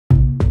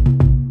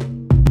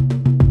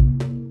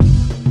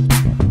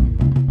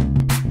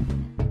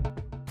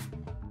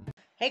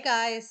Hey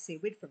guys,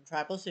 Seaweed from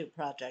Tribal Soup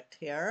Project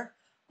here.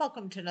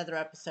 Welcome to another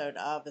episode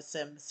of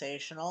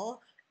SIMsational.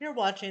 You're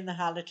watching the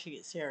How to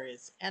Cheat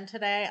series, and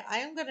today I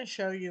am going to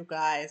show you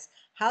guys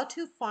how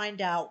to find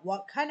out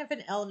what kind of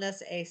an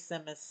illness a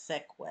sim is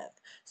sick with.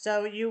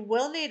 So you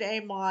will need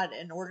a mod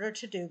in order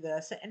to do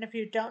this, and if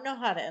you don't know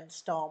how to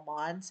install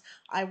mods,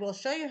 I will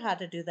show you how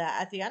to do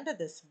that at the end of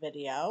this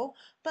video.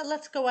 But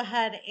let's go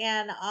ahead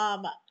and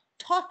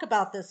talk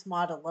about this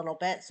mod a little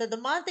bit. So the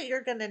mod that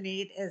you're going to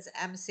need is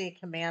MC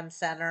Command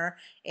Center.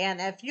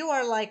 And if you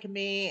are like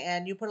me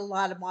and you put a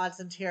lot of mods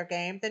into your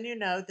game, then you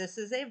know this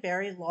is a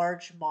very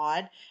large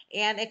mod.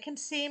 And it can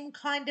seem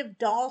kind of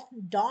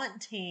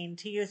daunting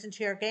to use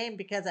into your game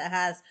because it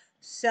has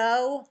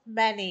so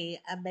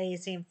many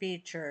amazing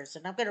features.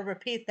 And I'm going to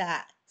repeat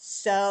that.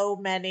 So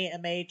many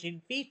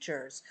amazing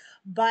features.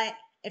 But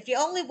if you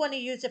only want to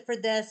use it for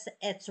this,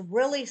 it's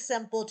really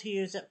simple to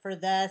use it for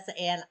this,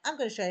 and I'm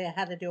going to show you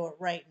how to do it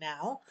right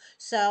now.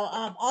 So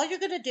all you're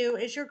going to do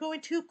is you're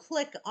going to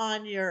click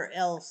on your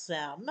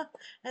sim,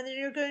 and then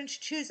you're going to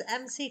choose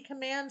MC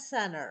Command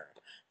Center.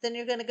 Then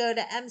you're going to go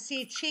to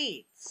MC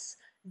Cheats.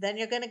 Then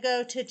you're going to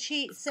go to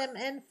Cheat Sim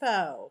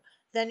Info.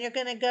 Then you're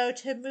going to go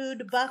to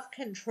Mood Buff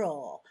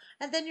Control,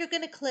 and then you're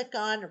going to click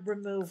on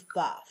Remove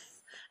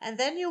Buff. And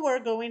then you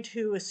are going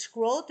to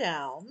scroll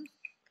down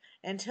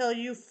until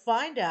you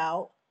find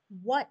out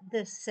what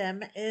this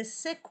sim is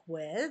sick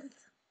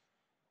with.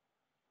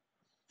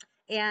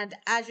 And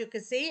as you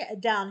can see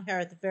down here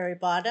at the very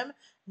bottom,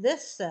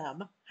 this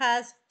sim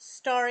has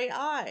starry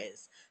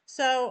eyes.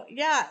 So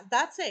yeah,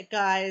 that's it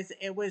guys.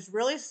 It was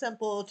really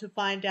simple to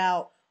find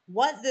out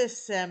what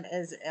this sim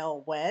is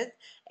ill with.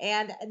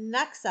 And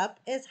next up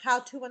is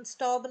how to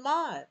install the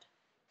mod.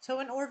 So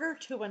in order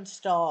to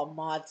install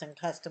mods and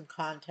custom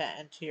content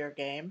into your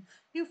game,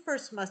 you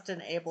first must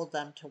enable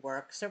them to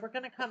work. So we're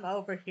going to come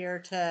over here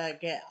to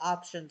get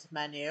options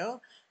menu.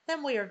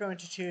 Then we are going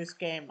to choose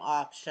game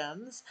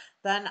options.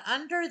 Then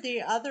under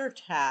the other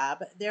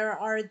tab, there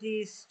are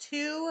these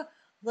two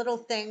little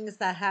things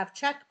that have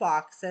check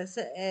boxes.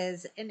 It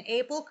is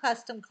enable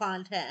custom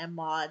content and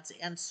mods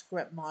and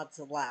script mods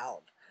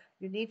allowed.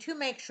 You need to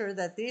make sure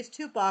that these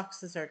two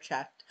boxes are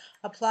checked.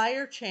 Apply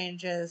your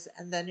changes,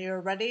 and then you're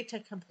ready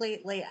to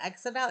completely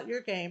exit out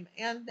your game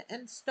and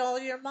install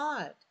your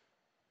mod.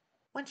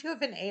 Once you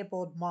have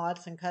enabled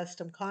mods and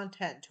custom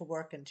content to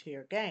work into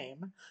your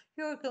game,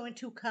 you're going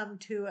to come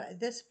to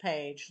this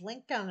page,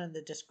 linked down in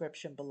the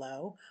description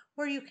below,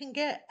 where you can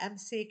get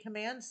MC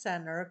Command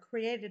Center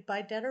created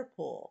by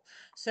DeaderPool.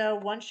 So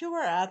once you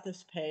are at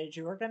this page,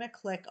 you are going to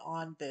click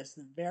on this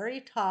very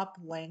top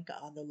link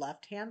on the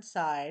left-hand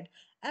side,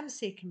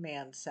 MC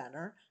Command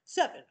Center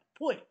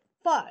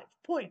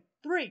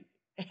 7.5.3,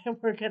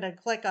 and we're going to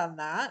click on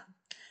that.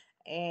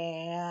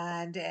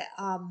 And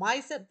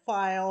my zip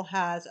file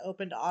has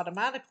opened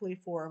automatically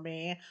for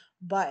me,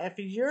 but if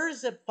your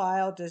zip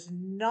file does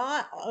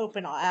not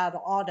open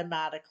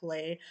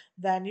automatically,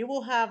 then you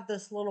will have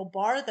this little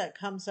bar that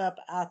comes up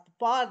at the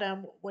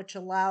bottom, which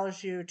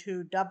allows you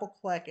to double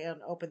click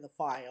and open the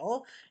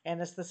file,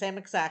 and it's the same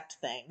exact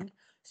thing.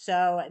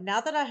 So now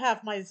that I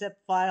have my zip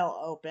file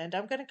opened,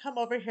 I'm going to come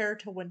over here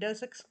to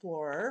Windows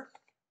Explorer.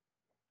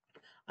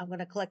 I'm going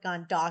to click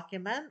on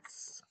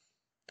Documents,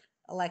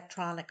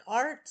 Electronic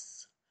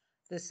Arts,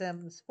 The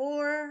Sims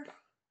 4,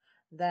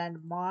 then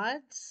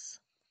Mods,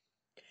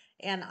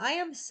 and I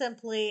am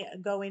simply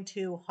going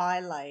to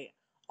highlight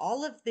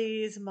all of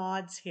these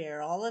mods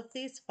here, all of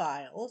these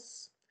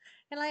files,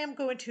 and I am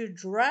going to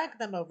drag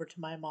them over to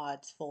my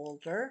mods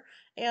folder,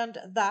 and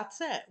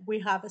that's it. We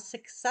have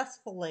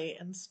successfully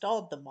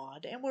installed the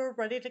mod, and we're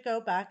ready to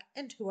go back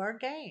into our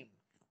game.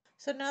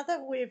 So now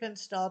that we've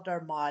installed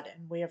our mod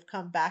and we have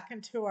come back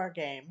into our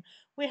game,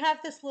 we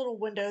have this little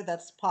window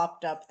that's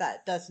popped up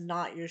that does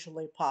not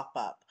usually pop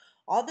up.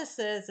 All this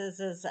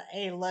is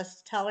a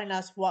list telling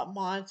us what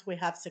mods we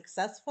have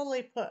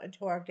successfully put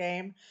into our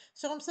game.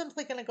 So I'm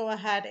simply going to go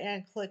ahead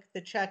and click the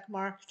check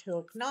mark to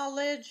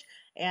acknowledge,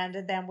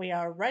 and then we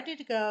are ready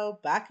to go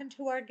back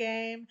into our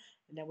game.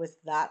 And it was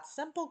that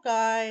simple,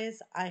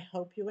 guys. I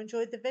hope you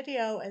enjoyed the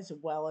video as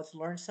well as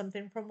learned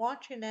something from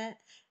watching it.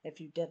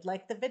 If you did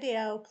like the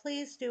video,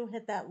 please do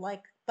hit that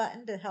like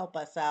button to help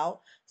us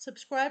out.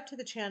 Subscribe to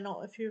the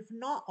channel if you've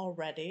not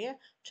already.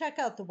 Check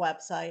out the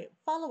website.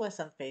 Follow us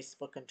on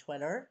Facebook and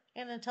Twitter.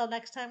 And until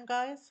next time,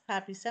 guys,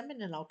 happy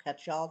simming, and I'll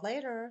catch y'all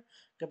later.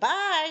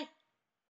 Goodbye!